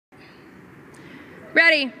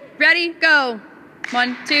Ready, ready, go.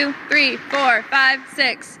 1, 2, 3, 4, 5,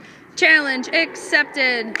 6. Challenge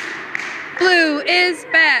accepted. Blue is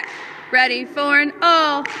back, ready for an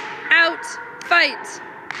all-out fight.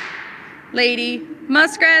 Lady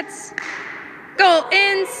Muskrats, goal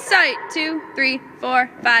in sight. 2, 3, 4,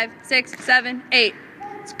 5, 6, 7, 8.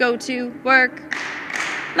 Let's go to work.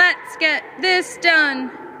 Let's get this done.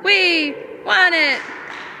 We want it.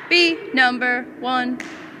 Be number 1.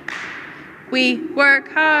 We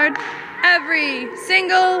work hard every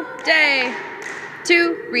single day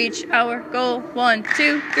to reach our goal. 1,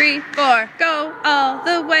 2, 3, 4. Go all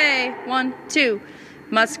the way. 1, 2.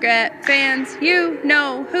 Muskrat fans, you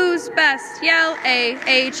know who's best. Yell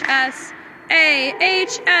AHS.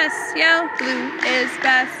 AHS. Yell blue is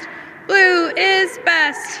best. Blue is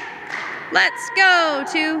best. Let's go.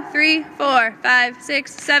 2, 3, 4, 5,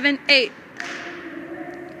 6, 7, 8.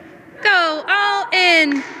 Go all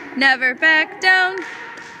in. Never back down.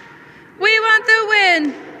 We want the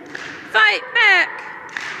win. Fight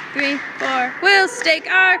back. 3, 4. We'll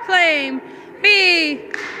stake our claim.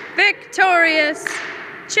 Be victorious.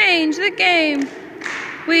 Change the game.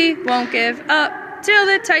 We won't give up till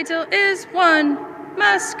the title is won.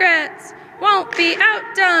 Muskrats won't be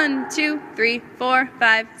outdone. 2, 3, 4,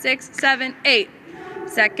 5, 6, 7, 8.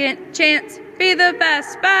 Second chance. Be the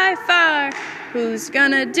best by far. Who's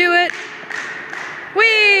gonna do it?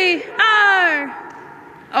 We are!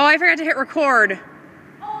 Oh, I forgot to hit record.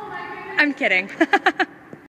 I'm kidding.